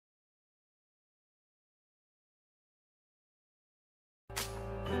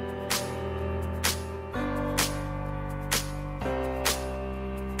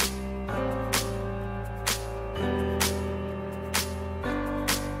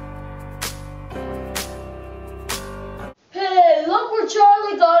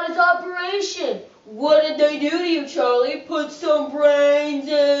situation. What did they do to you, Charlie? Put some brains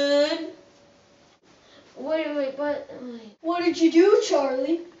in. Wait. What did you do,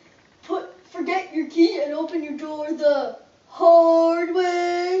 Charlie? Forget your key and open your door the hard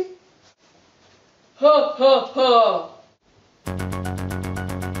way? Ha ha ha.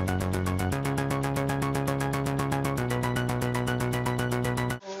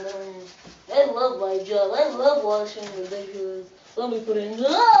 I love my job. I love washing the dishes. Let me put in.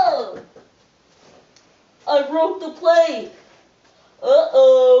 Oh! I broke the plate.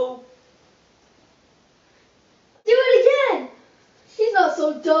 Uh-oh. Do it again. He's not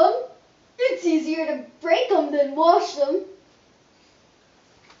so dumb. It's easier to break them than wash them.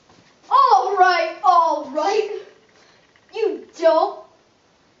 All right. You don't.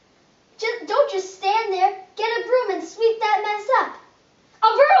 Don't just stand there. Get a broom and sweep that mess up. A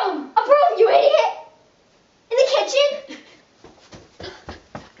broom, you idiot! In the kitchen?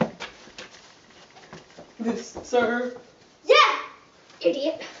 This, sir? Yeah,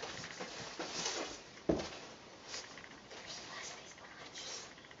 idiot.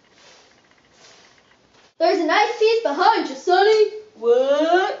 There's a nice piece behind you, Sonny.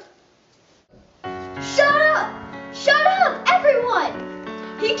 What? Shut up, everyone!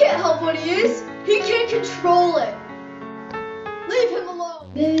 He can't help what he is. He can't control it. Leave him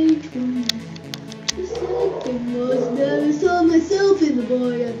alone. The sad thing was that I saw myself in the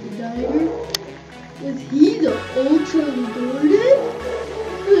boy at the diner. Was he the old Charlie Gordon?